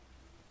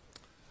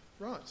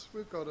Right,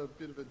 we've got a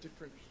bit of a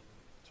different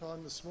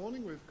time this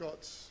morning. We've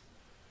got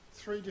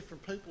 3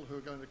 different people who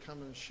are going to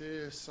come and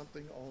share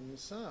something on the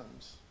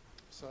Psalms.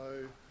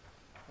 So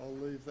I'll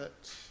leave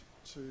that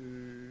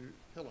to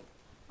Helen.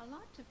 I'd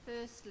like to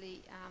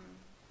firstly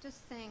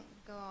just thank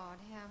God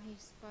how he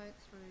spoke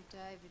through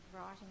David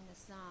writing the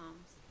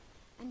Psalms,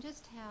 and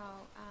just how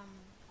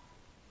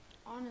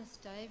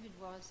honest David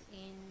was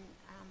in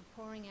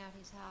pouring out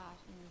his heart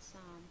in the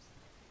Psalms,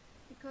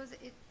 because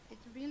it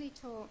really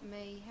taught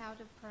me how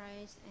to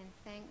praise and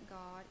thank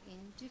God in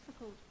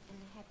difficult and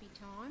happy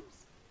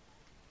times.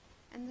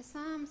 And the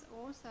Psalms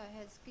also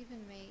has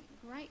given me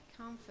great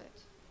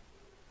comfort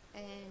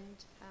and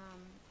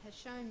has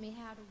shown me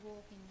how to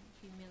walk in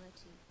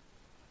humility.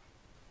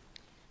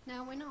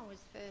 Now, when I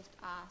was first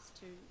asked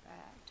to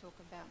talk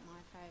about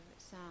my favourite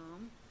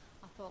psalm,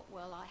 I thought,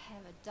 well, I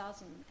have a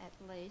dozen at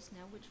least.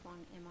 Now, which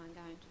one am I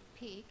going to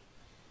pick?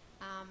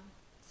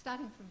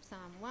 Starting from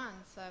Psalm 1,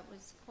 so it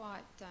was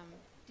quite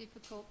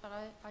difficult, but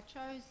I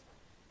chose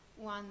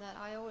one that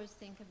I always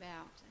think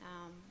about,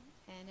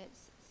 and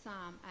it's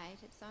Psalm 8.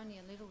 It's only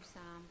a little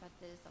psalm, but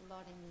there's a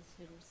lot in this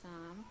little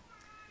psalm.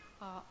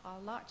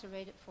 I'd like to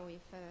read it for you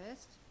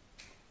first.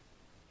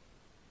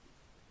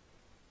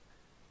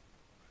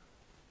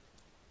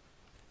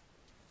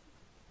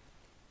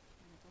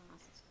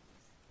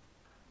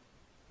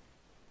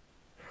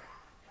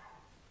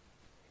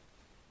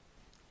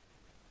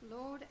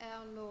 Lord,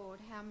 our Lord,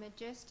 how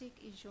majestic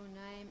is your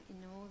name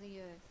in all the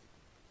earth.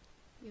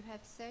 You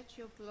have set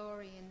your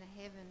glory in the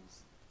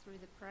heavens through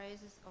the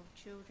praises of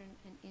children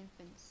and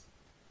infants.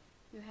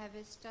 You have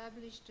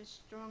established a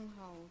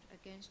stronghold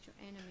against your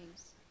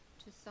enemies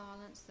to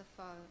silence the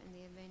foe and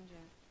the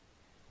avenger.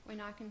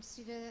 When I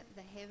consider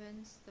the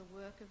heavens, the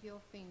work of your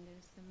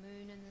fingers, the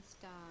moon and the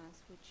stars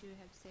which you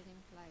have set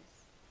in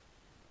place.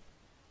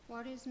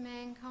 What is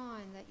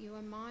mankind that you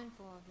are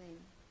mindful of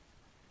them?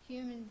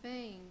 Human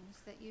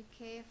beings that you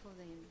care for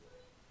them.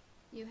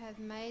 You have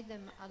made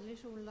them a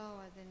little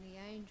lower than the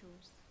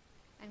angels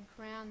and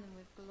crowned them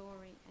with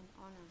glory and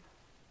honour.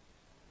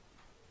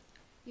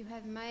 You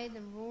have made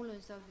them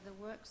rulers over the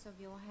works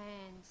of your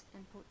hands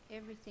and put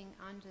everything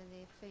under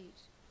their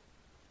feet,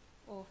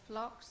 all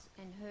flocks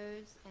and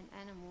herds and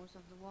animals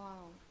of the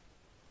wild,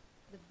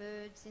 the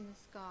birds in the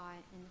sky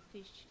and the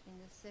fish in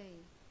the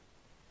sea,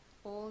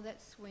 all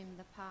that swim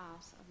the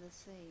paths of the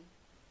sea.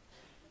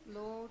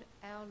 Lord,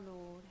 our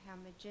Lord, how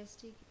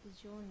majestic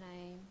is your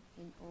name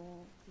in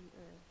all the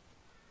earth.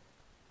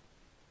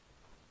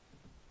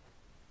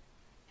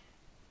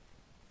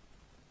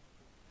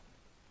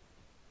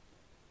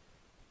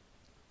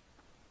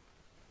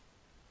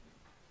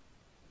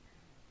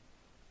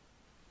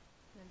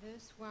 Now,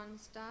 verse 1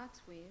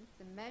 starts with,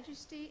 the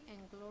majesty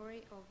and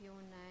glory of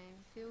your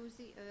name fills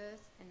the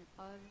earth and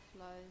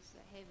overflows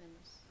the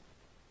heavens.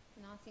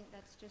 And I think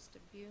that's just a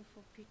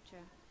beautiful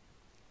picture.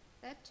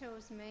 That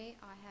tells me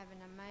I have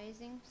an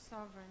amazing,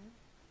 sovereign,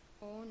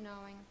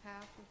 all-knowing,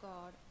 powerful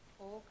God,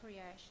 all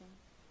creation,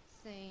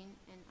 seen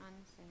and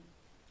unseen.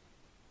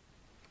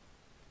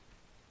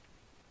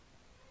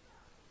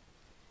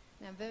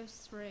 Now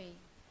verse 3.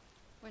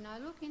 When I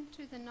look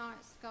into the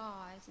night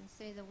skies and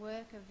see the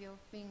work of your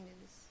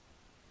fingers,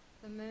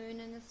 the moon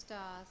and the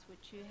stars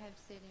which you have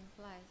set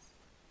in place,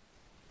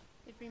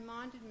 it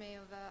reminded me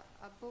of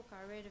a book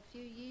I read a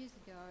few years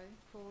ago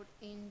called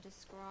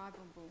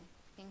Indescribable,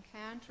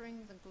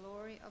 Encountering the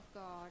Glory of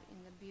God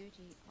in the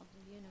Beauty of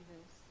the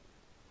Universe.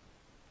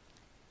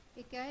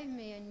 It gave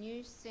me a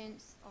new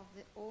sense of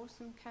the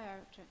awesome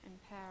character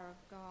and power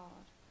of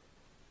God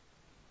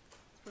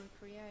through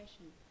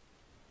creation.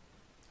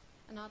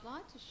 And I'd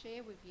like to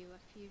share with you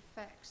a few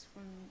facts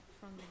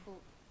from the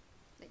book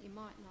that you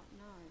might not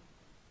know.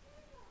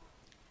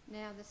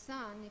 Now the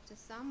sun, if the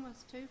sun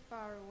was too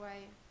far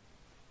away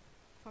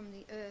from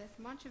the earth,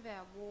 much of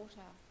our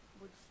water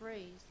would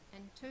freeze,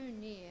 and too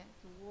near,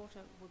 the water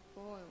would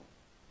boil.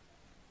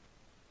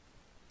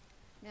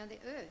 Now the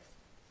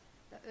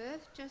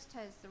earth just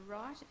has the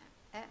right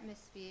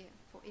atmosphere,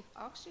 for if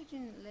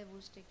oxygen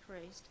levels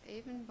decreased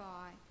even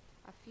by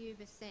a few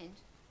percent,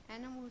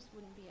 animals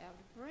wouldn't be able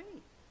to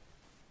breathe.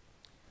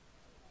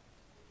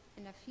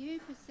 And a few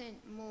percent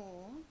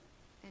more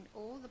and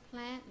all the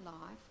plant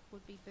life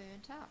would be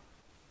burnt up.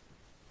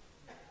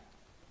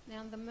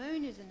 Now the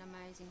moon is an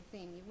amazing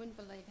thing. You wouldn't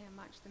believe how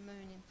much the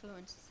moon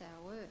influences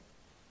our earth.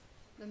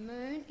 The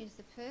moon is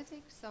the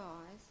perfect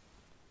size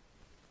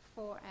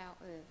for our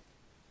earth.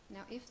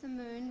 Now if the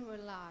moon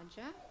were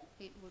larger,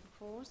 it would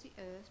cause the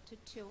earth to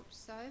tilt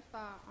so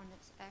far on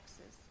its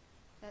axis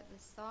that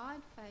the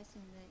side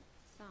facing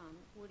the sun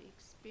would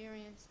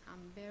experience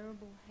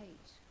unbearable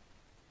heat,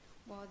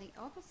 while the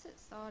opposite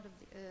side of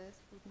the earth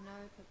would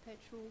know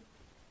perpetual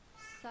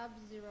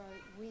sub-zero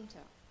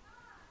winter.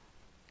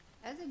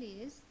 As it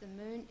is, the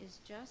moon is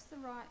just the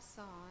right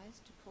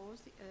size to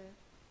cause the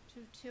earth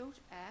to tilt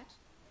at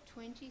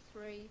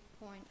 23.4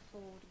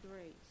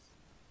 degrees,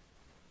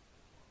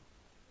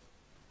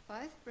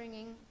 both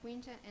bringing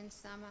winter and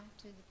summer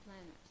to the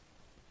planet.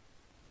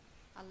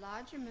 A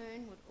larger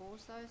moon would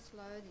also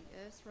slow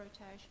the Earth's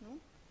rotational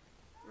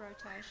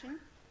rotation,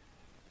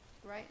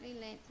 greatly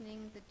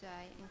lengthening the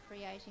day and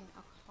creating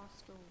a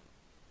hostile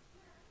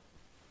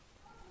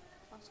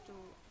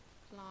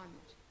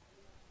climate.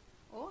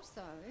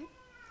 Also,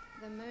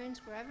 the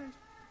moon's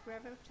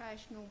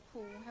gravitational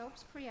pull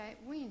helps create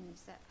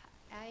winds that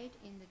aid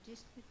in the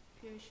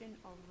distribution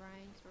of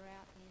rain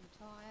throughout the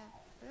entire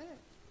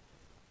earth.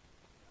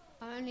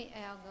 Only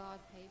our God,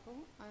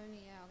 people,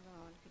 only our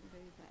God can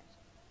do that.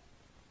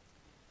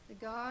 The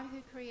God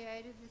who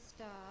created the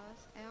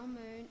stars, our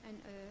moon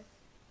and earth,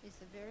 is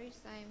the very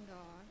same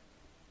God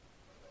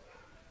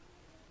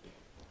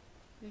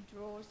who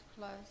draws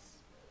close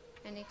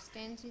and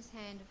extends his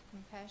hand of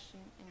compassion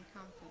and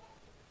comfort.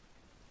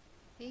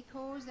 He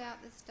calls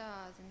out the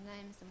stars and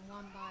names them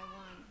one by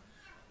one.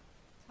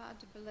 It's hard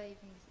to believe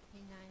he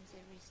names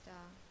every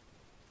star.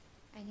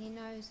 And he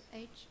knows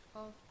each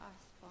of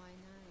us by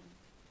name.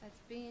 That's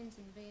billions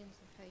and billions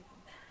of people.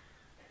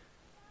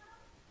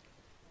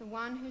 The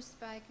one who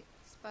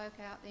spoke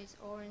out these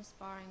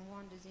awe-inspiring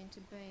wonders into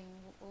being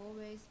will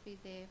always be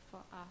there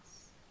for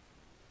us.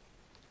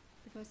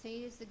 Because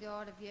he is the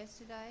God of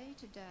yesterday,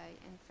 today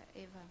and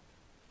forever.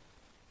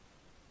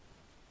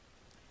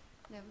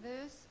 Now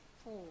verse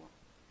 4.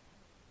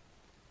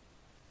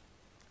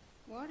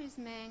 What is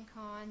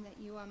mankind that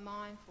you are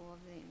mindful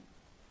of them?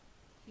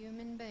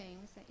 Human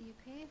beings that you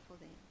care for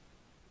them.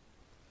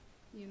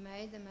 You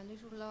made them a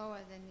little lower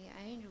than the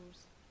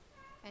angels,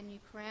 and you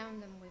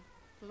crowned them with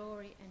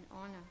glory and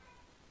honour.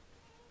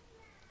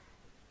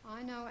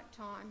 I know at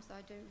times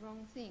I do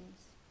wrong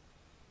things.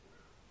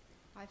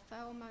 I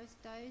fail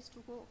most days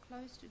to walk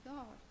close to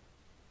God.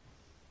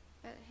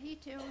 But he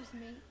tells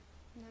me,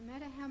 no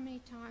matter how many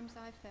times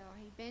I fail,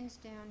 he bends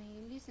down and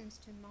he listens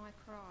to my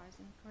cries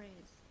and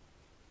prayers.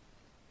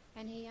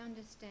 And he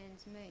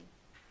understands me.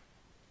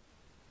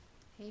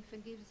 He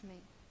forgives me.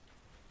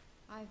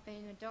 I've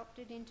been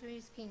adopted into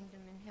his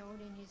kingdom and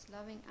held in his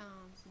loving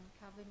arms and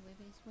covered with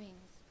his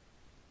wings,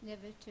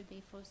 never to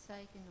be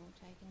forsaken or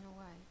taken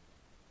away.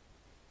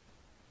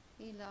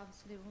 He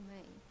loves little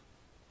me.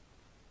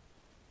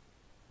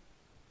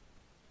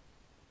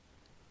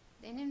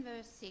 Then in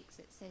verse 6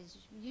 it says,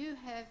 you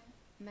have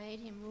made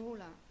him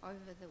ruler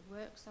over the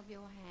works of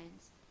your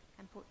hands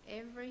and put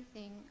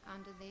everything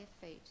under their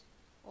feet,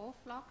 all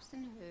flocks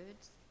and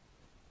herds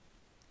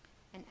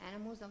and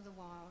animals of the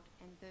wild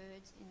and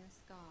birds in the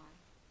sky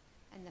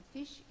and the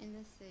fish in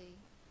the sea,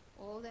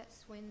 all that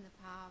swim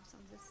the paths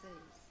of the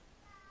seas.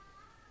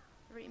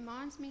 It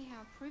reminds me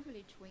how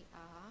privileged we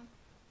are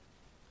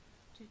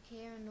to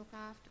care and look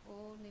after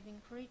all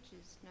living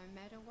creatures, no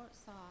matter what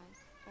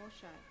size or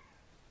shape.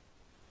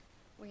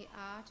 We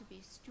are to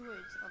be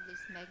stewards of this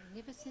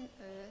magnificent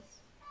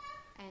earth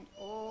and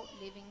all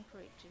living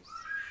creatures.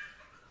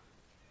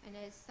 And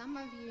as some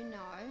of you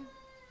know,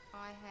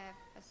 I have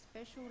a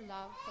special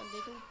love for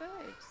little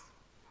birds,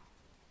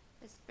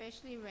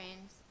 especially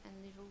wrens and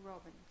little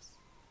robins.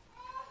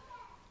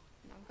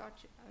 And I've got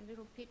a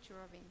little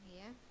picture of him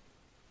here.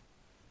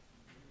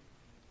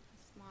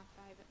 It's my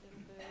favourite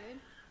little bird.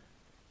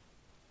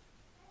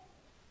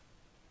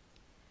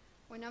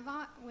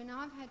 When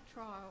I've had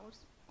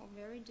trials or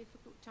very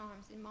difficult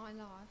times in my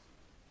life,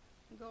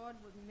 God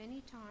would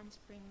many times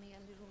bring me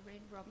a little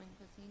red robin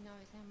because he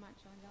knows how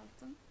much I love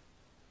them.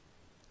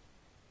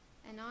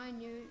 And I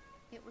knew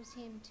it was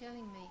him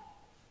telling me,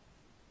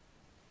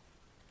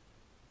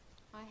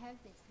 I have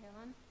this,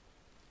 Helen.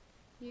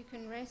 You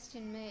can rest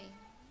in me.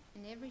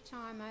 And every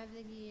time over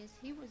the years,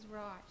 he was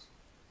right.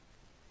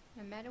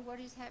 No matter what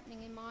is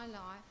happening in my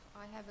life,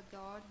 I have a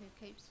God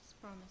who keeps his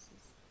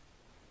promises.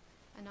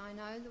 And I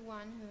know the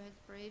one who has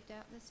breathed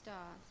out the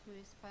stars, who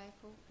is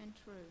faithful and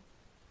true,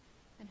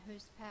 and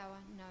whose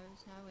power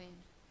knows no end.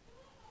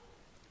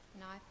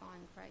 And I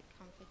find great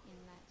comfort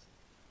in that.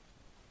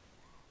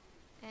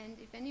 And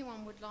if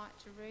anyone would like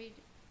to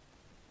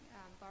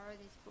borrow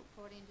this book,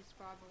 14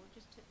 Indescribable,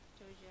 just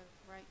tells you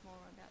great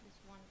more about this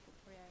wonderful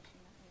creation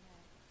that we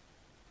have.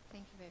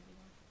 Thank you,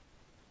 everyone.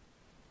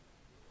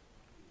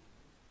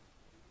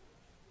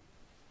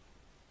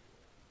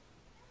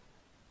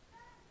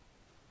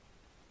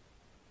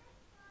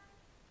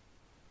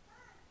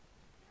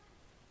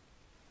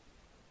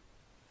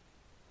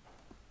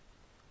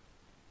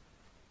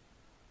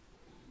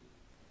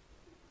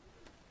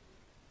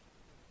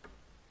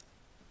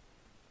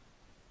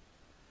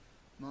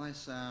 My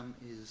psalm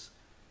is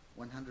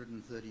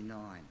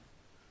 139.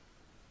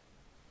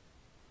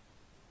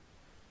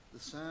 The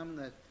psalm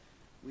that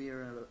we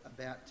are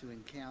about to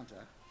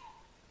encounter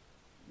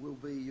will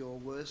be your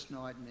worst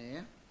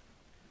nightmare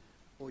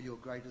or your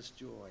greatest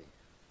joy.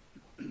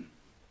 And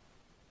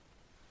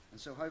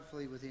so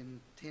hopefully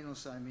within 10 or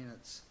so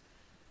minutes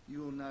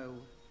you will know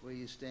where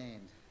you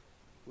stand.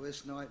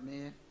 Worst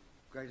nightmare,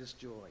 greatest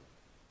joy.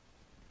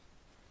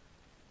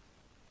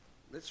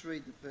 Let's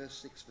read the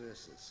first 6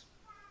 verses.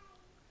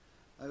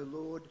 O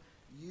Lord,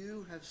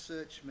 you have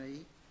searched me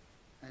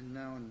and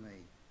known me.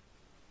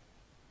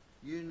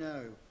 You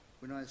know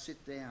when I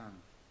sit down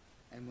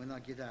and when I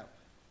get up.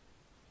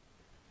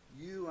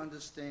 You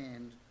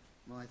understand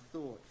my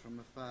thought from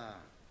afar.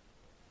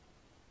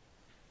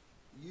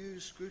 You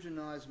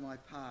scrutinize my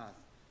path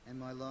and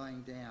my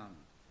lying down,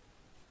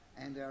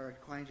 and are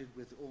acquainted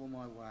with all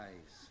my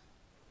ways.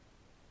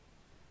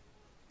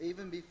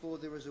 Even before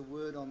there is a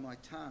word on my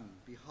tongue,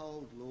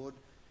 behold, Lord,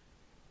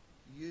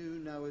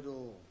 you know it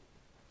all.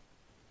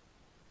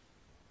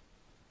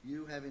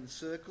 You have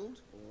encircled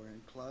or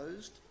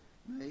enclosed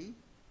me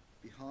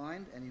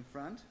behind and in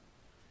front,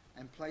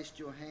 and placed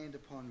your hand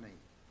upon me.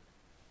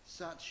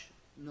 Such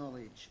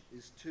knowledge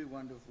is too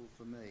wonderful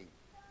for me.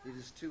 It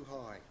is too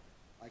high.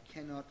 I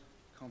cannot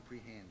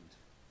comprehend.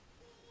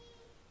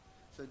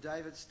 So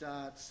David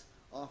starts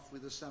off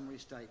with a summary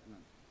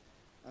statement.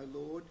 O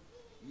Lord,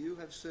 you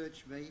have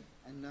searched me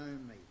and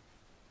known me.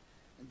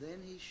 And then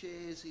he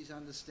shares his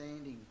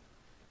understanding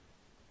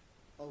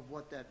of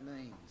what that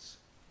means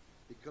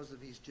because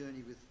of his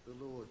journey with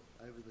the Lord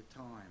over the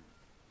time.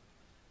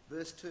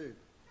 Verse 2,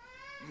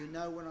 you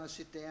know when I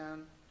sit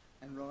down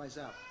and rise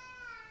up.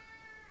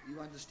 You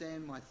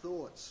understand my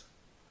thoughts.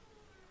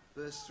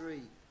 Verse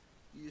 3,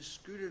 you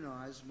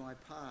scrutinize my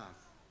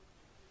path.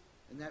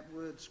 And that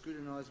word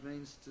scrutinize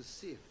means to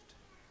sift.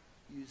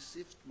 You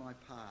sift my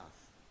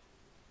path.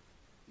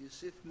 You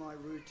sift my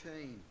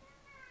routine,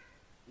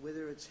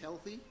 whether it's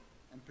healthy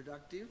and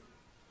productive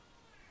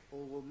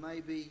or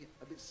maybe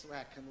a bit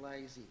slack and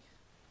lazy.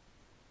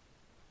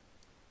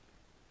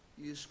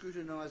 You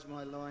scrutinize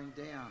my lying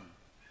down,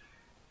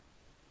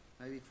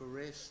 maybe for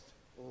rest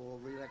or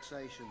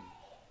relaxation.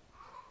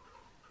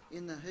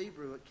 In the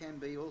Hebrew, it can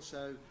be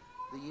also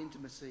the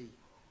intimacy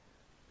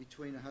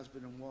between a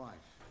husband and wife.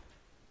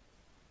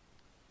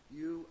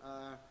 You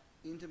are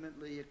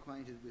intimately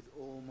acquainted with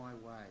all my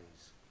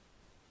ways.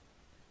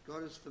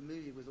 God is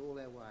familiar with all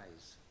our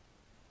ways.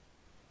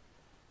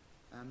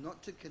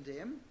 Not to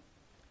condemn,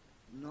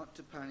 not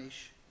to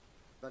punish,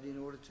 but in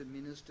order to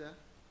minister,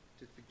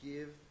 to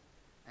forgive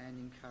and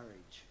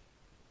encourage.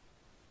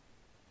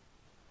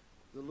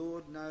 The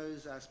Lord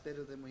knows us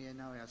better than we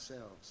know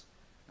ourselves,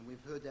 and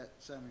we've heard that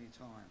so many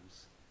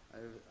times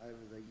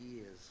over the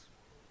years.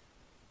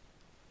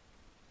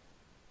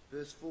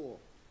 Verse 4,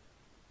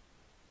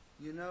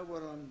 you know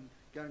what I'm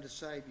going to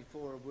say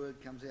before a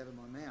word comes out of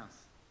my mouth.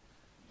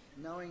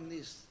 Knowing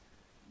this,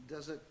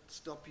 does it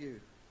stop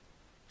you?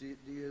 Do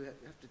you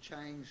have to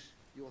change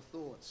your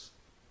thoughts?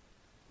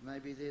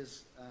 Maybe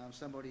there's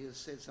somebody has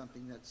said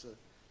something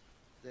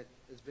that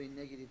has been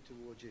negative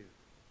towards you,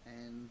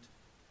 and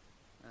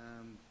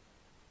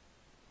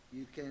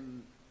you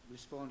can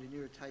respond in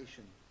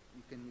irritation.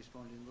 You can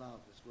respond in love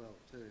as well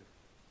too.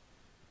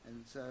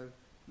 And so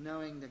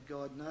knowing that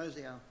God knows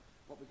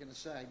what we're going to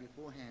say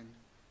beforehand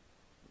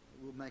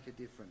will make a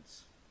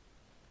difference.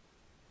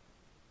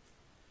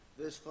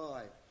 Verse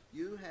 5,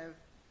 you have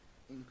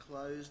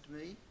enclosed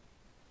me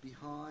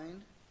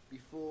behind,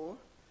 before,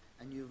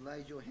 and you've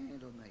laid your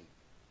hand on me.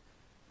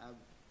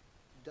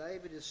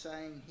 David is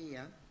saying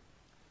here,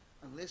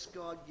 unless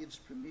God gives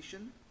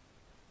permission,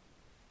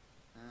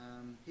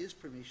 his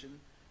permission,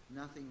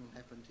 nothing will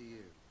happen to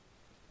you.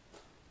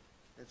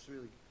 That's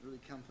really, really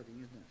comforting,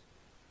 isn't it?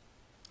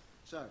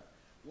 So,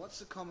 what's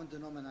the common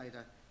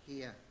denominator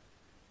here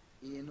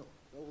in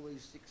all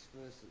these 6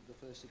 verses,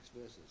 the first 6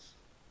 verses?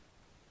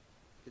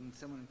 Can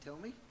someone tell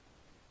me?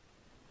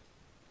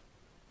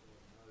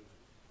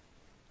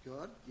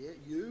 God, yeah.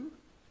 You,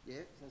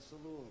 yeah, that's the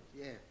Lord,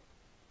 yeah.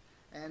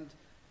 And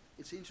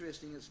it's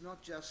interesting, it's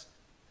not just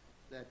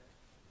that,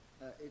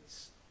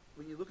 it's,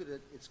 when you look at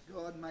it, it's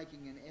God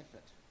making an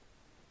effort.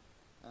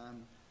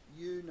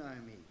 You know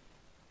me.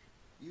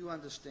 You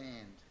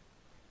understand.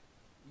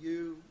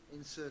 You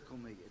encircle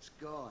me. It's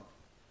God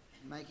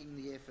making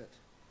the effort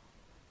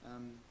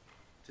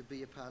to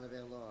be a part of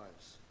our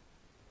lives.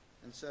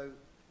 And so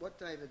what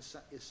David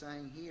is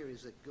saying here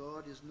is that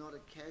God is not a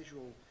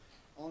casual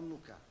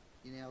onlooker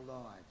in our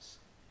lives.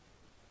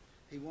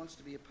 He wants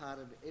to be a part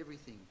of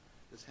everything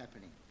that's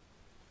happening.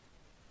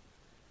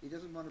 He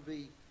doesn't want to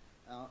be,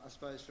 I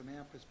suppose from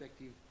our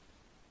perspective,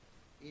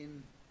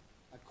 in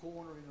a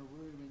corner in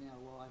a room in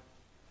our life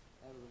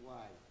out of the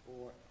way,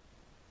 or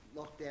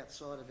locked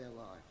outside of our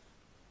life.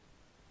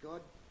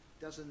 God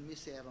doesn't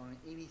miss out on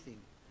anything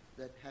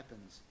that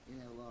happens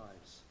in our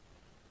lives.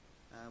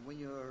 When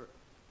you're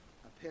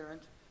a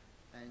parent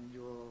and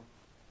your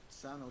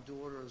son or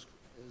daughter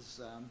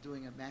is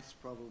doing a maths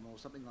problem or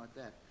something like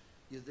that,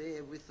 you're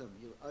there with them,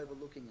 you're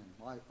overlooking them.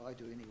 I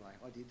do anyway,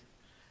 I did.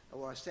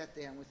 Or I sat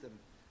down with them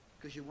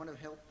because you want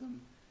to help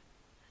them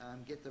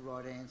get the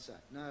right answer.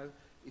 No,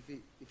 if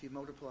you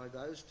multiply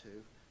those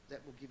two,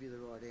 that will give you the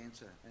right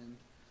answer. And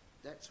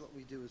that's what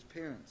we do as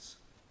parents.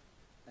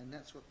 And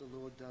that's what the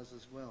Lord does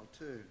as well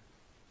too.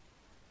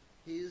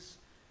 He is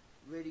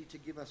ready to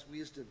give us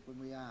wisdom when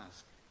we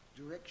ask,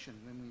 direction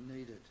when we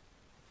need it,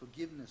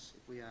 forgiveness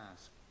if we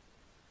ask.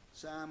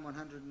 Psalm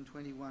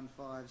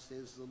 121:5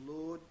 says, the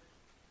Lord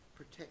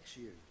protects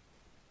you.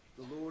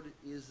 The Lord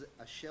is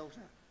a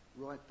shelter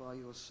right by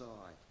your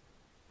side.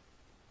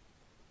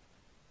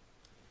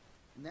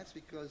 And that's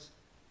because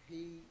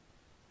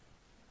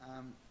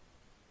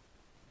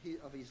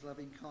of his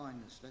loving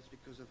kindness. That's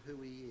because of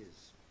who he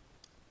is.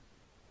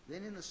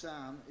 Then in the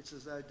psalm, it's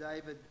as though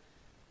David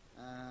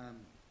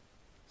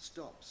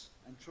stops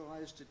and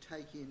tries to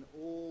take in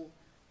all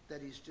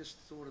that he's just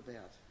thought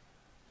about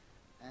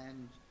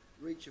and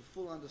reach a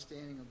full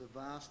understanding of the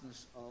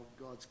vastness of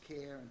God's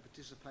care and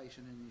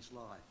participation in his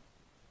life.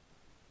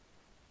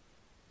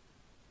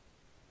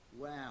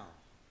 Wow,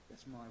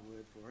 that's my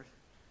word for it.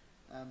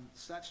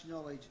 Such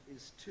knowledge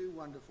is too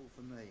wonderful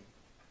for me,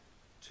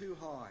 too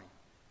high.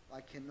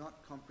 I cannot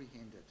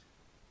comprehend it.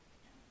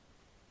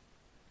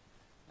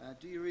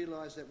 Do you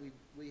realise that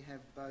we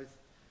have both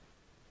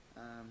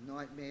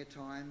nightmare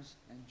times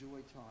and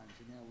joy times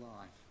in our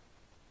life?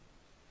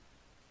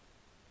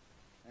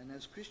 And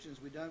as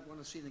Christians, we don't want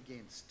to sin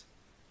against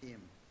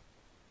him.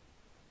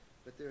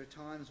 But there are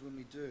times when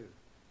we do.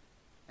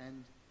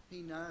 And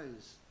he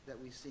knows that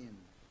we sin.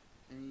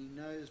 And he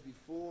knows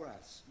before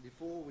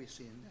we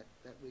sin,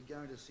 that we're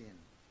going to sin.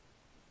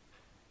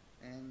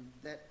 And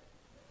that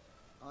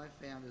I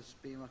found as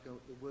being like the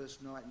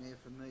worst nightmare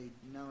for me,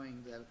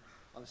 knowing that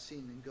I've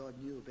sinned and God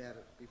knew about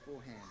it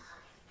beforehand.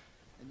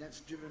 And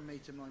that's driven me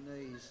to my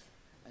knees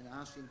and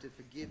asked him to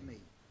forgive me.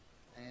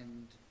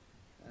 And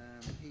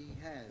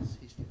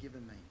he's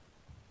forgiven me.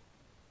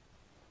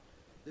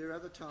 There are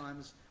other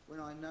times when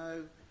I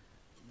know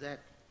that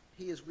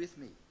he is with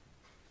me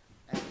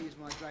and he is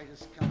my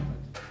greatest comfort.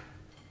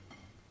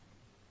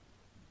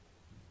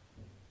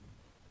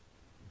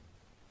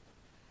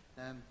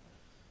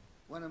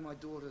 One of my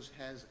daughters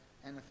has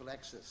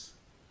anaphylaxis,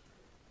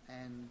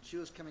 and she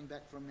was coming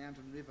back from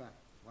Mountain River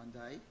one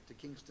day to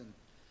Kingston,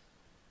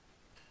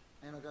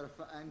 and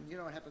and you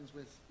know what happens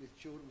with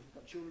children? We've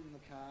got children in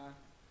the car.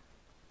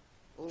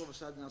 All of a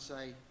sudden they'll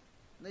say,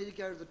 "Need to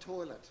go to the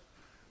toilet."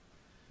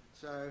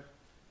 So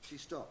she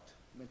stopped,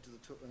 went to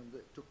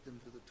took them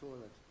to the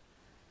toilet,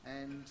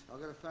 and I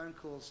got a phone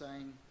call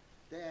saying,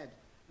 "Dad,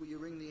 will you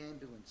ring the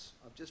ambulance?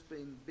 I've just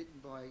been bitten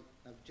by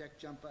a jack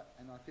jumper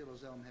and I feel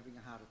as though I'm having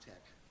a heart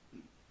attack."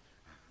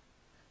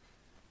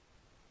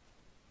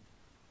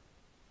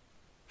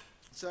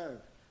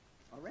 So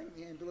I rang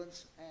the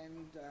ambulance,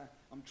 and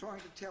I'm trying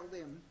to tell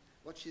them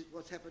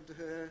what's happened to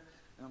her,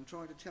 and I'm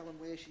trying to tell them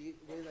where she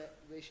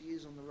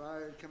is on the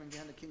road coming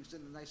down to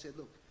Kingston, and they said,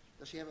 "Look,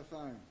 does she have a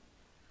phone?"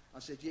 I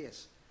said,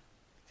 "Yes.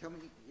 Tell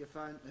me her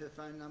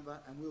phone number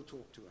and we'll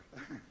talk to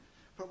her."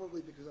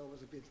 Probably because I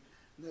was a bit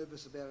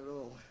nervous about it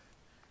all.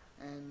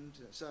 And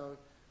so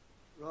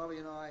Riley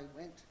and I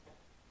went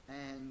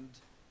and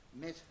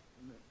met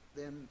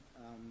them,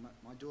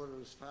 my daughter,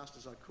 as fast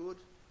as I could,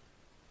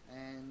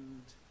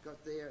 and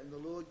got there, and the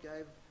Lord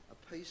gave a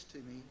peace to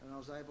me, and I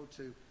was able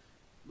to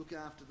look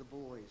after the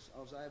boys. I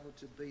was able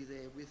to be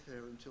there with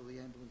her until the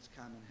ambulance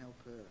came and help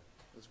her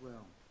as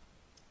well.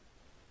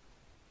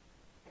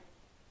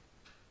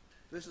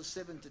 Verses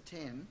 7 to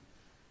 10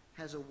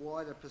 has a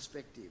wider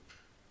perspective.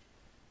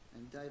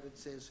 And David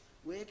says,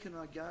 "Where can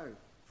I go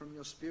from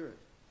your spirit?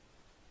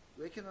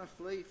 Where can I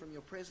flee from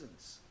your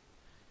presence?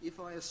 If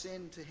I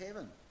ascend to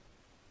heaven,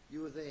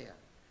 you are there.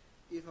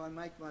 If I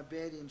make my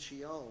bed in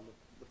Sheol,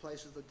 the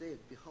place of the dead,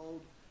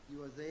 behold,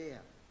 you are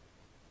there.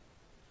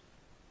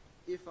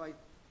 If I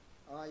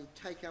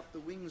take up the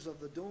wings of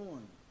the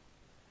dawn,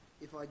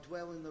 if I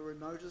dwell in the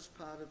remotest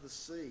part of the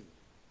sea,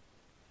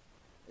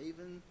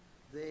 even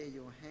there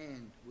your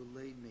hand will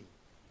lead me,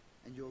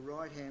 and your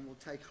right hand will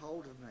take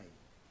hold of me."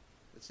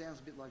 It sounds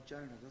a bit like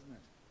Jonah, doesn't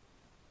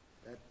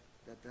it?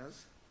 That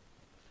does.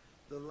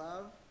 The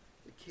love,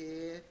 the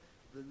care,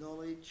 the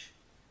knowledge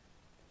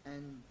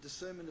and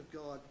discernment of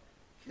God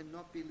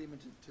cannot be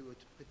limited to a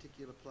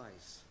particular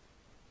place.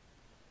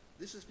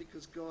 This is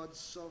because God's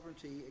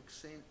sovereignty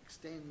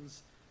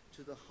extends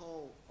to the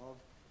whole of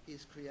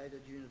his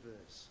created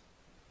universe.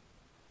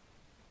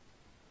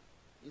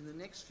 In the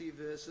next few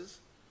verses,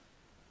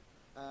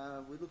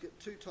 we look at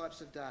two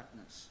types of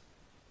darkness: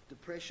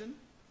 depression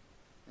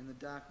and the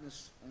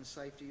darkness and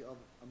safety of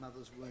a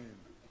mother's womb.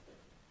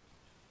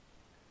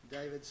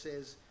 David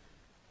says,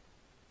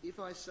 "If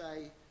I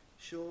say,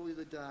 surely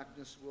the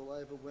darkness will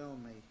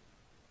overwhelm me,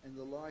 and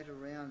the light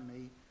around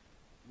me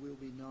will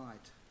be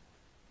night.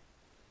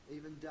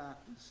 Even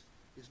darkness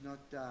is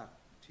not dark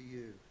to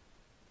you,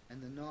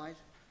 and the night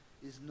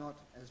is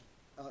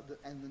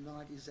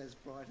as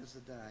bright as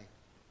the day.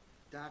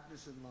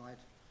 Darkness and light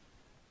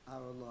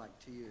are alike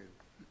to you."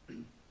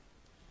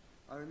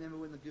 I remember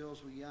when the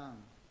girls were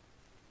young,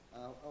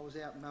 I was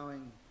out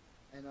mowing,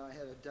 and I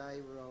had a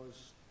day where I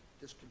was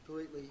just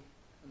completely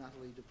and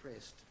utterly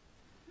depressed.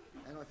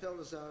 And I felt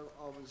as though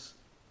I was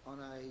on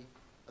a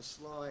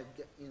slide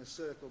in a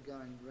circle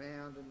going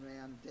round and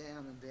round,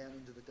 down and down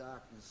into the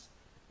darkness.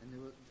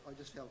 And I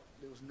just felt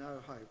there was no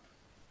hope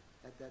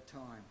at that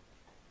time.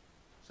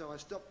 So I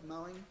stopped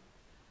mowing.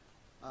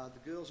 The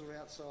girls were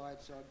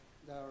outside, so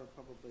they were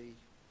probably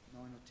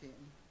 9 or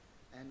 10.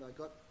 And I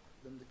got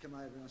them to come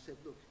over and I said,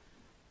 "Look,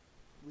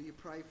 will you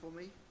pray for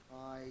me?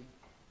 I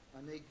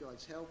need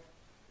God's help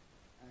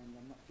and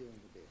I'm not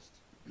feeling the best."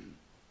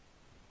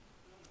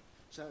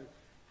 So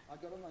I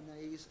got on my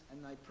knees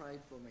and they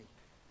prayed for me.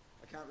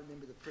 I can't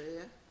remember the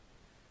prayer,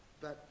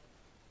 but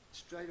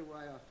straight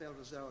away I felt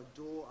as though a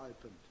door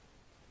opened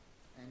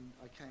and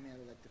I came out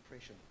of that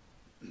depression.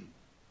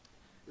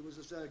 It was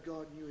as though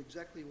God knew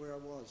exactly where I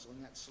was on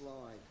that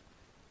slide,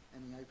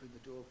 and he opened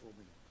the door for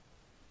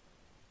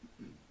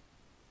me.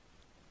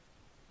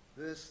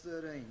 Verse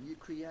 13, you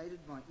created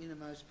my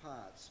innermost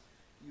parts.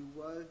 You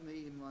wove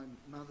me in my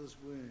mother's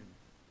womb.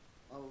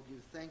 I will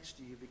give thanks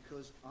to you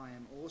because I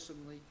am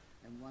awesomely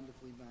and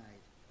wonderfully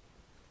made.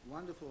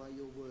 Wonderful are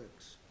your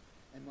works,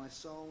 and my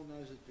soul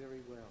knows it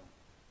very well.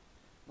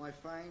 My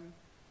frame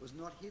was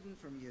not hidden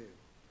from you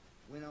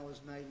when I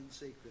was made in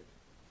secret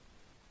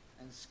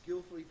and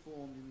skillfully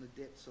formed in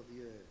the depths of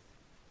the earth.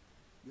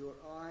 Your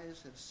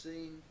eyes have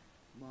seen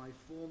my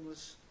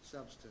formless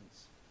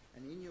substance,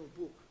 and in your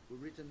book were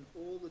written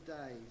all the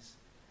days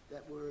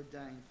that were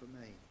ordained for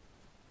me,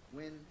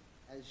 when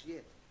as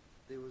yet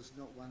there was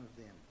not one of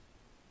them.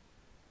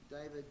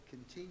 David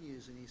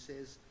continues and he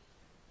says,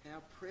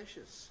 how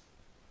precious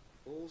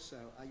also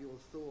are your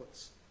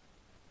thoughts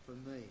for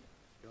me,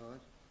 God.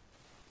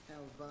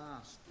 How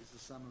vast is the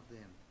sum of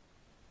them.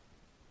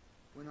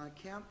 When I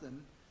count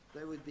them,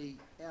 they would be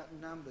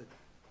outnumbered.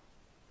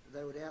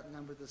 They would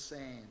outnumber the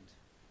sand.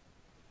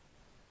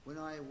 When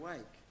I awake,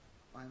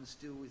 I am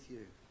still with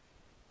you.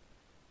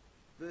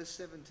 Verse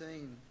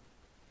 17,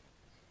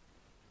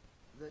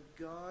 that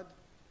God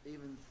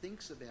even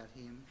thinks about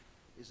him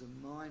is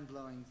a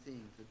mind-blowing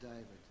thing for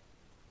David.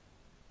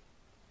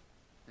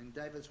 And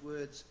David's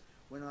words,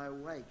 when I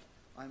awake,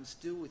 I am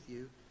still with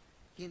you,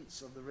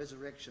 hints of the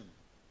resurrection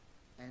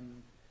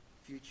and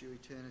future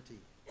eternity.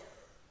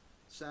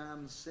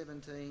 Psalms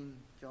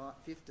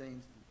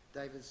 17:15,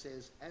 David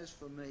says, as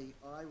for me,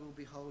 I will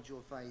behold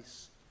your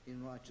face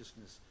in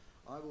righteousness.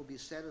 I will be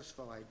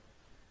satisfied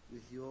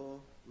with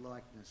your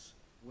likeness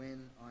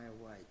when I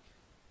awake.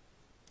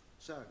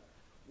 So,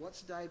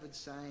 what's David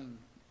saying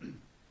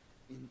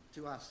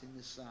to us in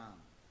this psalm?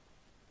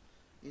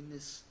 In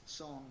this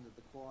song that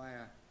the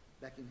choir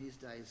back in his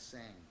days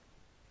sang?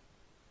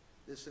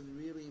 There's some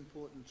really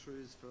important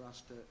truths for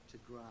us to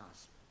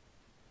grasp.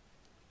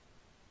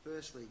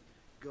 Firstly,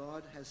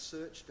 God has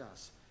searched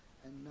us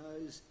and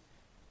knows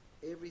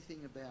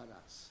everything about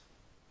us.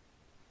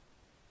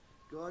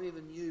 God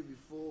even knew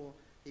before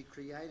he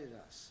created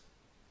us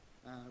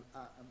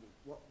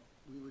what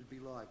we would be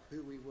like,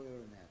 who we were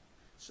and that.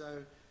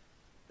 So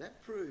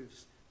that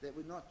proves that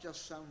we're not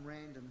just some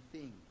random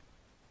thing.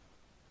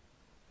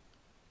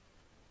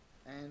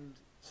 And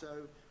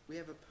so we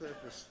have a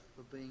purpose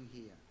for being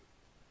here.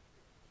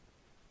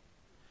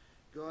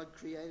 God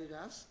created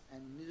us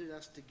and knitted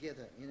us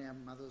together in our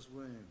mother's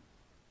womb.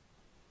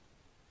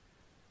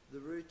 The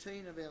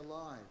routine of our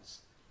lives,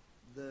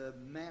 the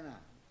manner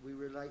we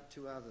relate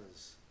to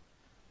others,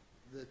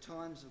 the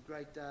times of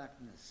great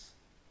darkness,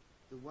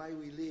 the way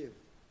we live,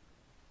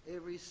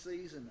 every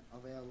season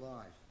of our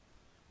life,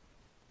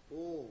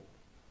 all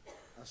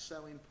are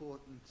so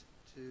important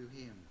to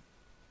him.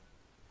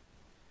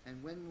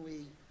 And when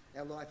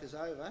our life is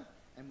over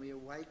and we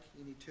awake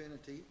in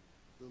eternity,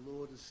 the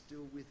Lord is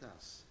still with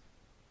us.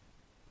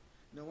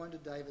 No wonder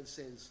David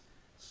says,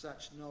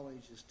 such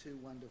knowledge is too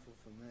wonderful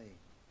for me.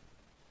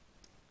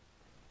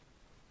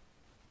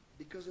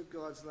 Because of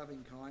God's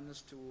loving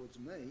kindness towards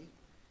me,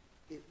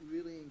 it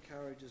really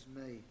encourages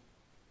me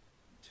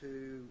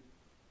to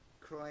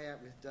cry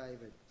out with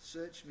David,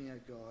 search me, O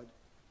God,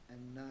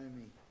 and know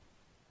me.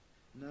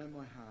 Know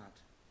my heart.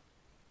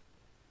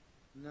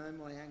 Know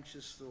my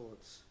anxious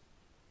thoughts,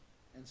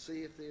 and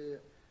see if there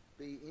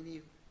be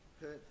any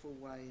hurtful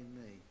way in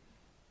me,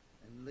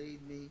 and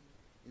lead me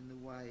in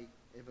the way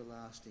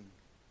everlasting.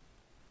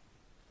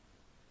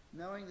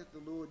 Knowing that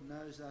the Lord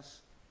knows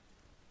us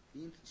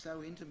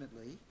so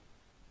intimately,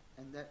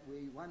 and that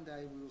one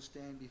day we will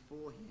stand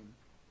before him,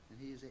 and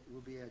he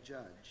will be our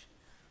judge.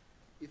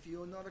 If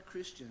you're not a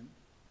Christian,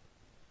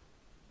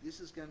 this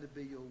is going to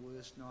be your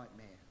worst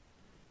nightmare.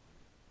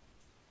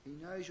 He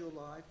knows your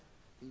life,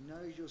 he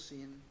knows your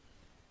sin,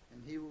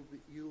 and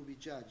you will be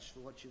judged for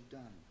what you've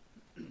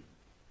done.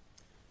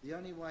 The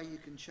only way you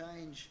can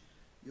change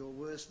your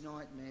worst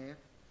nightmare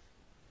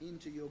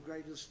into your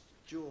greatest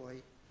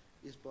joy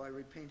is by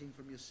repenting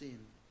from your sin,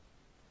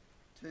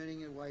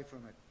 turning away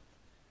from it,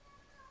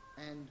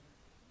 and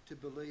to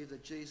believe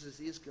that Jesus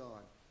is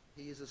God.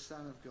 He is the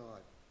Son of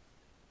God,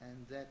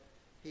 and that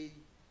he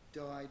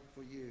died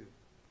for you.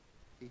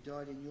 He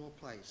died in your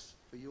place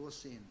for your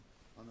sin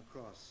on the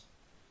cross,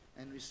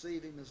 and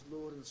receive him as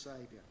Lord and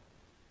Saviour,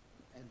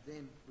 and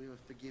then we are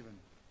forgiven.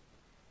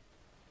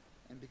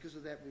 And because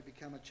of that, we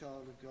become a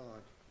child of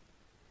God,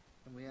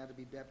 and we are to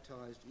be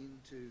baptised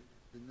into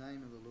the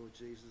name of the Lord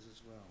Jesus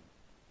as well.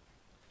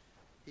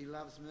 He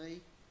loves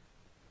me,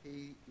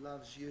 he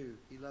loves you,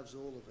 he loves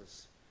all of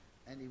us,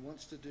 and he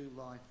wants to do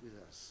life with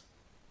us.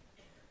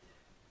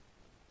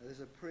 There's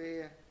a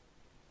prayer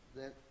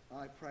that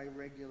I pray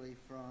regularly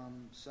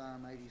from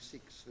Psalm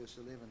 86 verse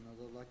 11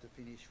 that I'd like to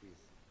finish with.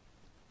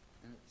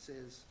 And it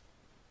says,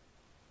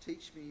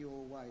 teach me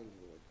your way,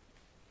 Lord,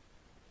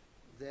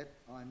 that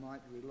I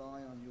might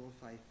rely on your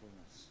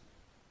faithfulness.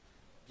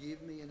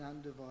 Give me an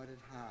undivided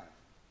heart,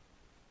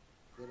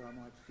 that I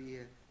might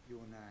fear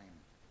your name.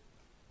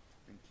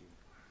 Thank you.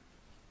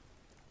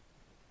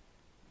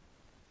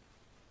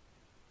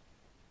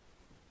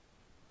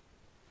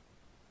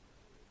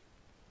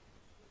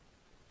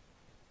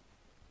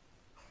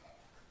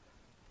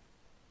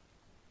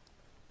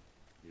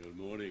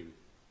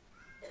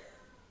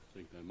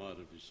 They might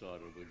have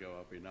decided to go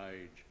up in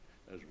age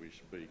as we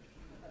speak,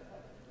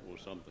 or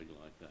something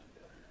like that.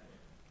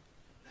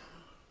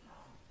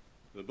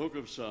 The book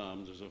of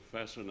Psalms is a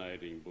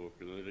fascinating book,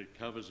 and that it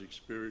covers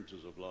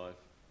experiences of life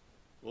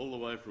all the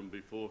way from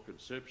before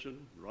conception,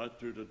 right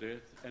through to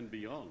death and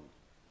beyond,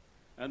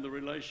 and the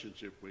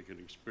relationship we can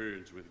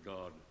experience with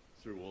God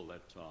through all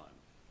that time.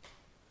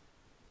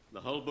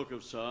 The whole book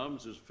of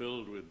Psalms is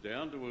filled with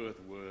down-to-earth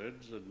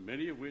words, and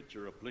many of which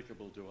are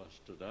applicable to us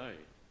today.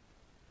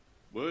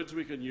 Words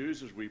we can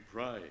use as we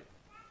pray,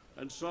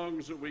 and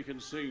songs that we can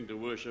sing to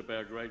worship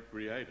our great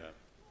Creator.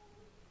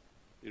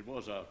 It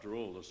was, after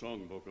all, the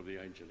songbook of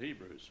the ancient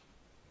Hebrews.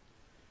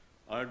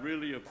 I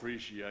really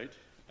appreciate,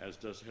 as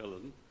does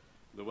Helen,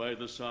 the way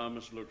the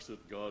psalmist looks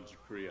at God's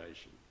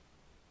creation.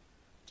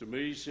 To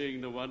me,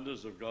 seeing the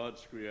wonders of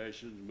God's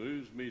creation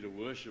moves me to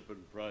worship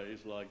and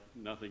praise like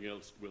nothing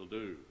else will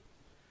do.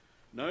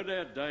 No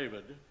doubt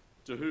David,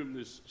 to whom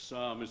this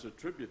psalm is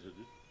attributed,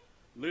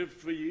 lived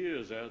for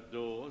years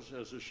outdoors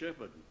as a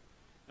shepherd,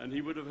 and he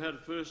would have had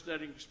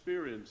first-hand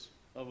experience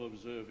of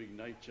observing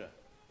nature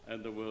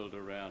and the world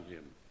around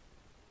him.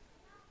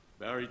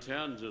 Barry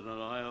Townsend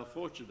and I are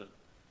fortunate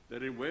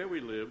that in where we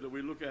live, that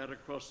we look out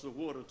across the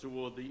water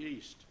toward the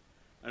east,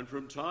 and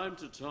from time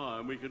to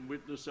time we can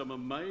witness some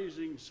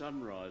amazing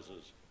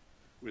sunrises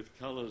with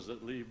colours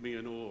that leave me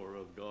in awe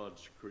of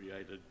God's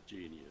created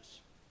genius.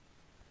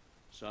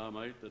 Psalm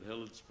 8 that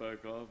Helen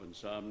spoke of, and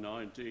Psalm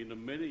 19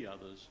 and many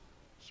others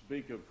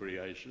speak of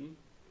creation.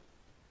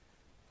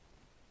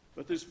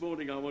 But this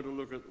morning I want to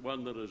look at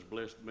one that has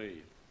blessed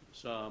me,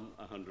 Psalm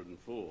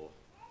 104.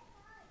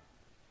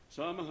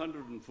 Psalm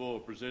 104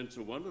 presents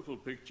a wonderful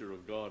picture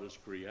of God as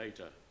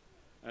creator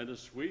and a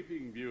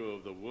sweeping view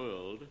of the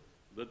world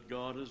that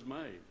God has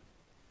made.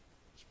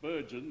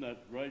 Spurgeon,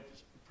 that great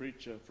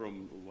preacher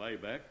from way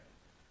back,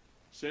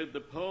 said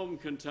the poem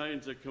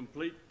contains a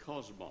complete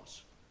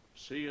cosmos,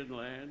 sea and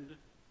land,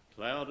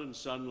 cloud and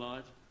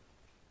sunlight,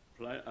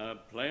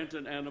 plant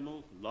and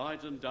animal,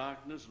 light and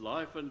darkness,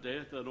 life and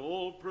death, and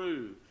all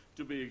prove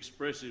to be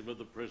expressive of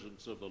the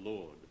presence of the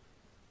Lord.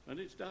 And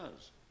it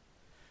does.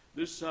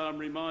 This psalm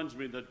reminds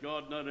me that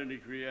God not only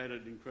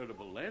created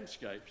incredible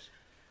landscapes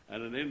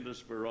and an endless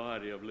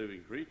variety of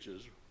living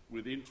creatures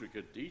with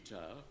intricate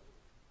detail,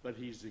 but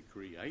he's the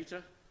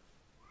creator,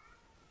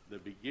 the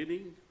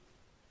beginning,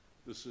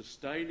 the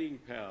sustaining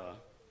power,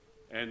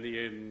 and the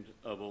end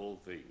of all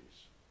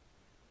things.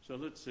 So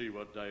let's see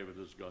what David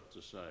has got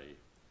to say.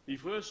 He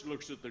first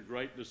looks at the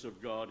greatness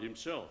of God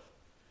himself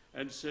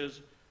and says,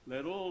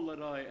 "Let all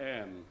that I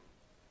am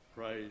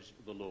praise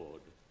the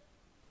Lord.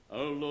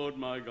 O Lord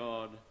my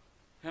God,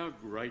 how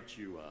great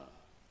you are.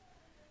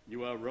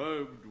 You are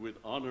robed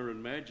with honour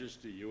and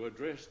majesty. You are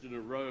dressed in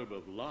a robe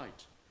of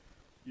light.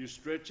 You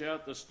stretch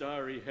out the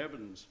starry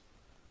heavens."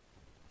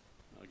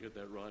 I'll get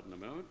that right in a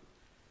moment.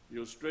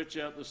 "You'll stretch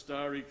out the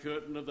starry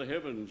curtain of the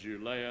heavens. You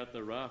lay out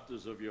the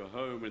rafters of your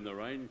home in the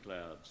rain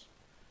clouds.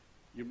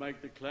 You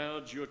make the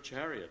clouds your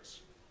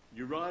chariots.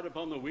 You ride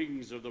upon the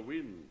wings of the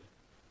wind.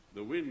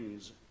 The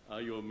winds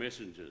are your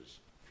messengers.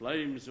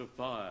 Flames of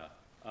fire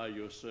are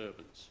your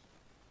servants."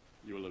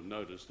 You will have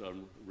noticed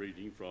I'm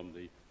reading from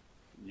the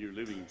New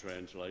Living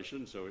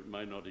Translation, so it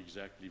may not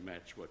exactly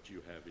match what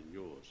you have in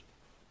yours.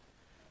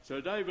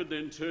 So David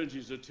then turns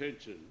his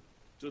attention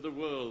to the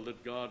world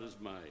that God has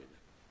made.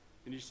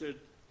 And he said,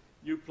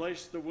 "You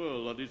placed the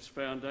world on its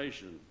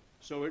foundation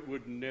so it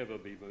would never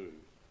be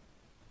moved."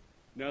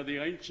 Now, the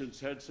ancients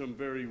had some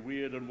very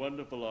weird and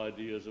wonderful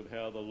ideas of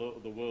how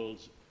the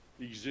worlds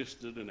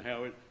existed and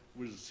how it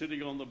was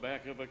sitting on the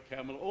back of a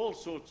camel, all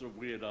sorts of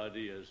weird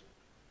ideas.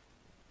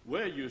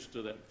 We're used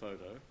to that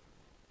photo,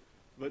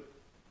 but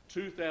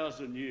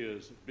 2,000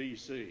 years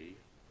BC,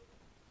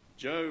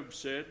 Job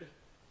said,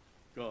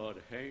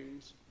 God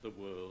hangs the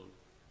world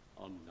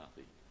on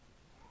nothing.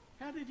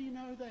 How did he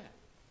know that?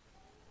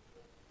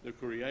 The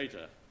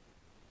Creator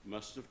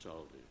must have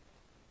told him.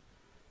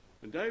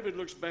 And David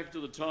looks back to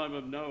the time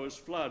of Noah's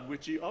flood,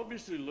 which he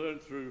obviously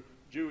learned through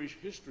Jewish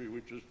history,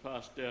 which was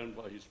passed down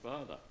by his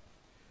father.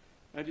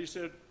 And he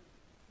said,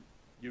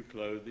 "You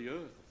clothed the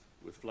earth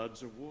with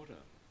floods of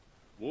water,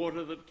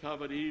 water that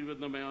covered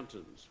even the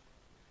mountains.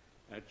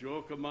 At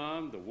your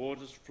command, the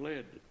waters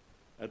fled.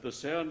 At the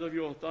sound of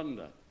your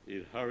thunder,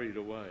 it hurried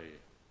away.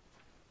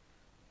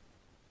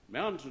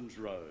 Mountains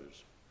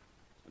rose,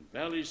 and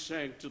valleys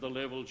sank to the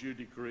levels you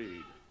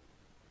decreed.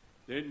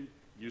 Then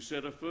you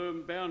set a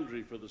firm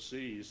boundary for the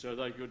seas so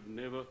they could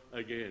never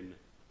again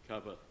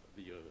cover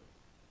the earth."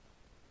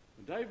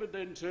 And David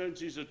then turns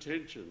his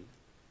attention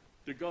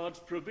to God's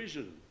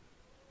provision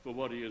for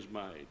what he has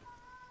made.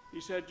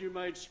 He said, "You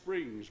made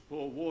springs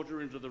pour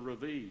water into the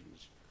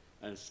ravines,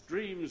 and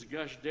streams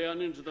gush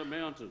down into the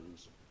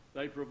mountains.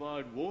 They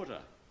provide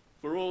water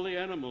for all the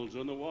animals,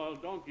 and the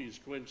wild donkeys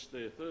quench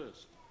their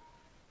thirst.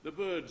 The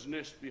birds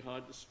nest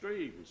behind the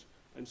streams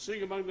and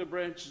sing among the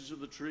branches of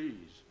the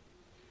trees.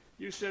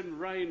 You send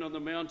rain on the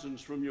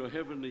mountains from your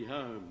heavenly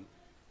home,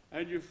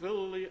 and you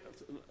fill the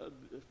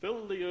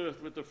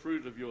earth with the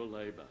fruit of your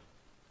labour.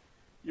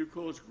 You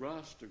cause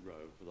grass to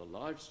grow for the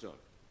livestock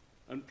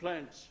and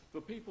plants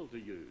for people to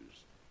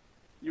use.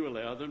 You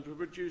allow them to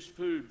produce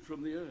food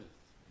from the earth,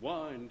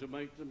 wine to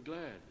make them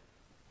glad,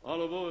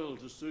 olive oil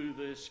to soothe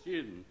their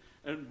skin,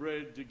 and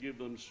bread to give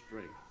them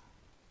strength.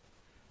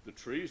 The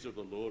trees of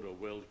the Lord are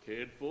well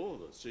cared for,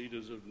 the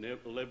cedars of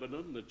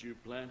Lebanon that you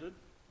planted.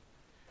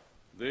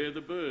 There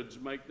the birds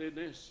make their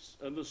nests,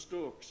 and the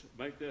storks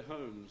make their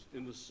homes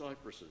in the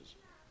cypresses.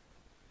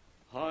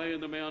 High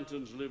in the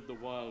mountains live the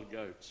wild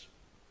goats,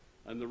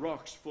 and the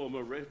rocks form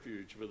a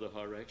refuge for the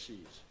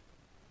hyraxes.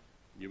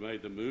 You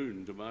made the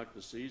moon to mark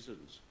the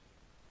seasons,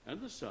 and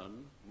the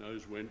sun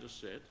knows when to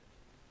set.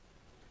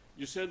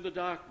 You send the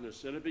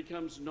darkness, and it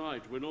becomes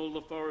night when all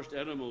the forest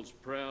animals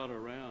prowl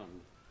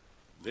around.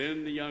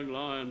 Then the young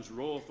lions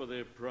roar for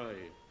their prey,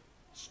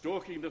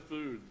 stalking the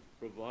food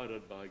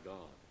provided by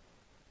God.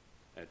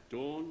 At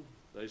dawn,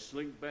 they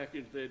slink back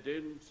into their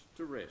dens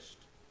to rest.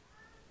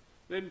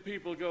 Then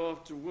people go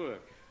off to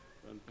work,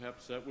 and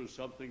perhaps that was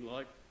something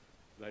like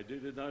they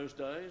did in those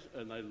days,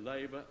 and they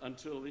labour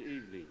until the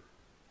evening.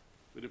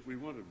 But if we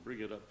want to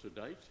bring it up to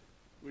date,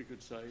 we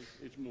could say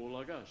it's more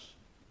like us.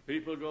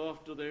 People go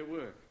off to their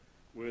work,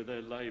 where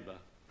they labour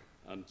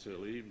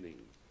until evening.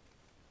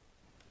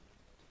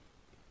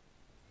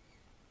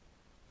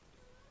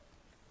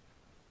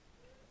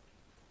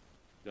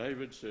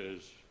 David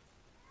says,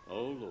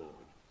 "O Lord,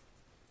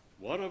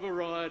 what a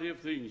variety of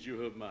things you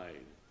have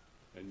made,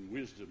 and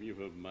wisdom you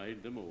have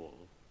made them all.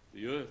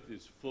 The earth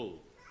is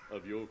full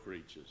of your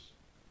creatures."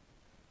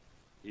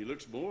 He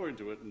looks more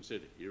into it and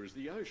said, "Here is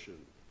the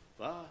ocean,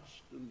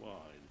 vast and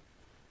wide,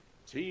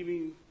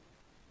 teeming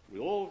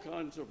with all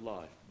kinds of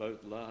life,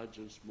 both large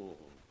and small.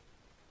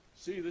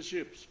 See the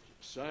ships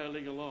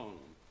sailing along,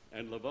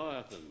 and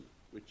Leviathan,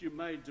 which you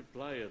made to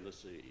play in the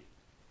sea.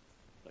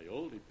 They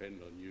all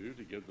depend on you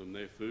to give them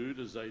their food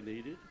as they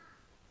need it.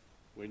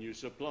 When you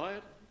supply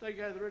it, they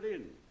gather it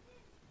in.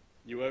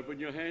 You open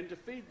your hand to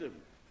feed them,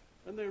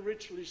 and they're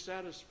richly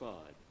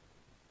satisfied.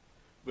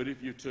 But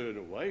if you turn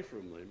away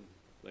from them,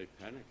 they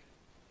panic.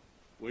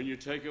 When you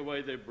take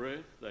away their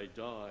breath, they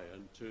die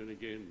and turn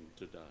again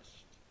to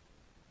dust."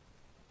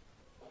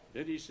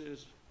 Then he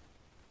says,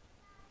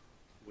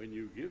 when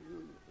you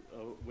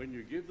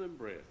give them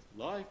breath,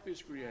 life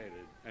is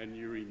created, and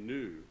you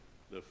renew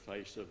the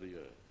face of the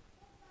earth.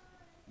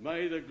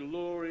 May the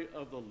glory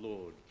of the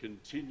Lord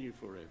continue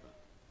forever.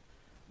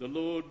 The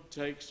Lord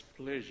takes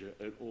pleasure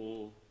in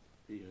all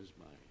he has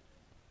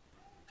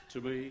made.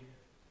 To me,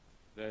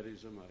 that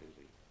is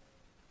amazing.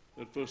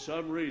 That for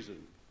some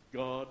reason,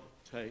 God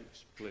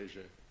takes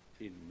pleasure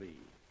in me.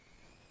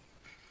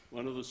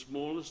 One of the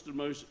smallest and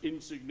most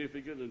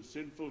insignificant and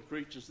sinful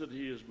creatures that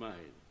he has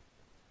made.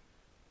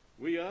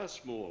 We are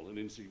small and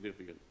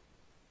insignificant.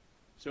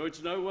 So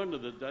it's no wonder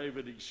that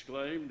David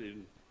exclaimed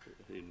in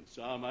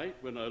Psalm 8,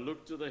 "When I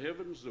look to the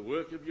heavens, the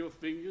work of your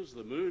fingers,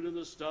 the moon and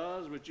the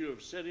stars which you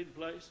have set in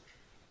place,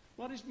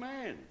 what is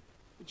man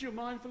that you're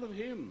mindful of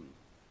him,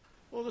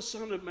 or the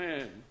Son of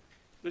Man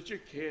that you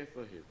care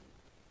for him?"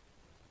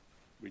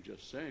 We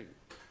just sang,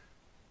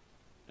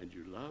 "And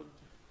you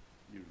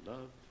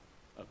loved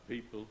a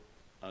people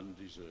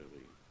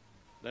undeserving."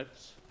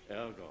 That's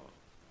our God.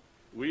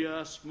 We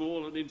are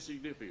small and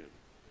insignificant,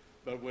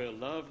 but we're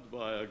loved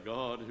by a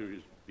God who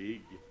is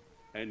big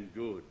and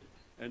good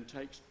and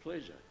takes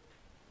pleasure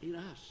in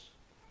us.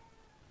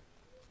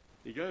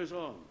 He goes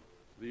on,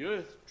 "The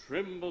earth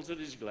trembles at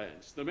his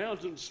glance, the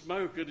mountains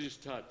smoke at his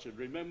touch." And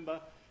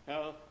remember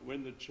how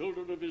when the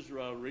children of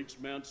Israel reached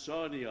Mount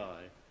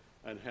Sinai,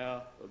 and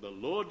how the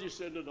Lord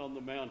descended on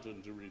the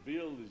mountain to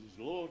reveal his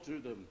law to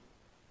them,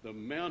 the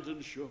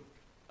mountain shook,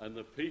 and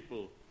the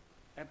people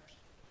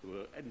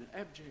were in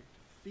abject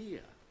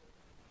fear.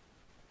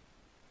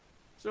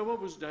 So what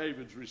was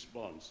David's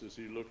response as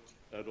he looked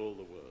at all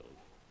the world?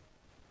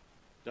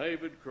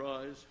 David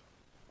cries,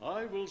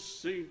 "I will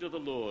sing to the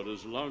Lord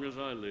as long as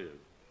I live.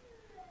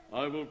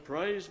 I will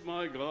praise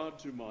my God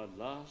to my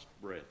last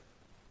breath.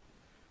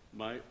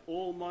 May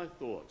all my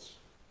thoughts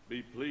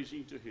be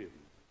pleasing to him,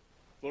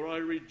 for I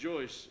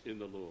rejoice in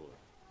the Lord.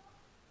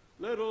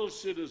 Let all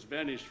sinners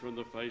vanish from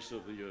the face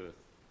of the earth.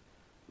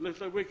 Let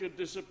the wicked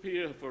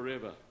disappear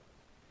forever.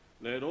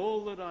 Let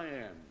all that I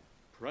am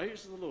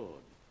praise the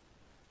Lord."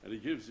 And he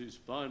gives his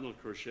final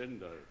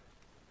crescendo,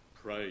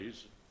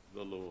 "Praise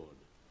the Lord."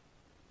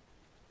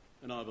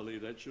 And I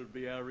believe that should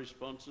be our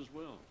response as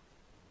well.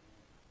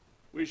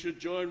 We should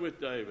join with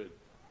David,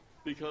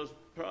 because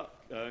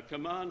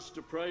commands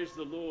to praise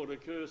the Lord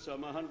occur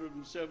some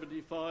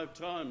 175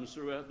 times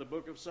throughout the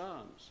book of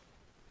Psalms.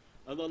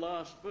 And the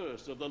last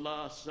verse of the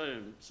last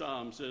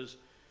psalm says,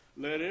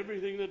 "Let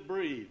everything that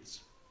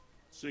breathes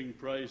sing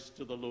praise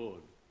to the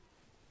Lord."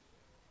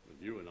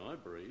 When you and I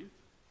breathe,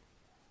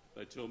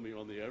 they tell me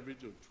on the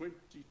average of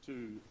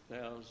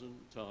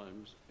 22,000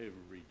 times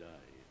every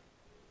day.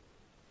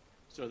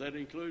 So that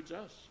includes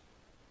us.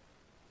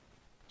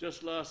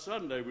 Just last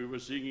Sunday we were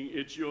singing,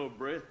 "It's your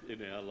breath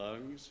in our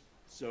lungs,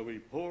 so we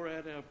pour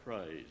out our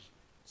praise,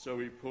 so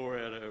we pour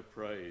out our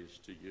praise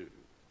to you."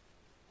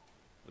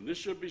 And this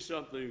should be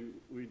something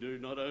we do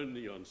not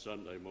only on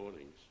Sunday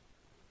mornings,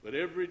 But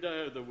every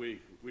day of the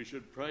week we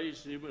should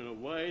praise him in a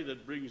way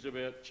that brings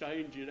about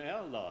change in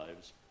our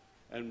lives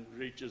and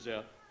reaches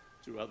out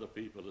to other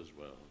people as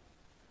well.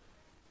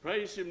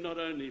 Praise him not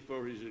only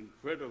for his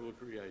incredible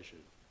creation,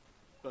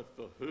 but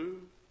for who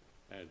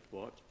and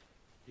what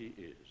he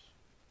is.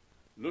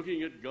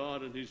 Looking at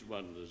God and his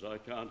wonders, I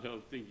can't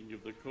help thinking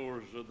of the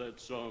chorus of that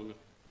song,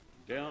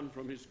 Down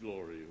from His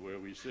Glory, where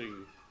we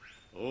sing,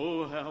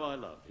 oh, how I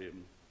love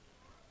him,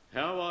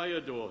 how I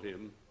adore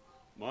him,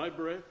 my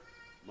breath,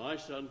 my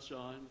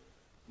sunshine,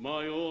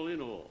 my all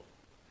in all.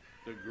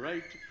 The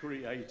great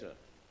Creator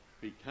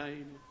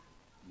became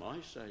my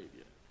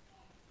Saviour,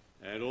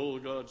 and all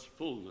God's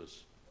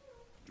fullness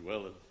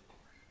dwelleth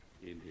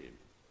in him.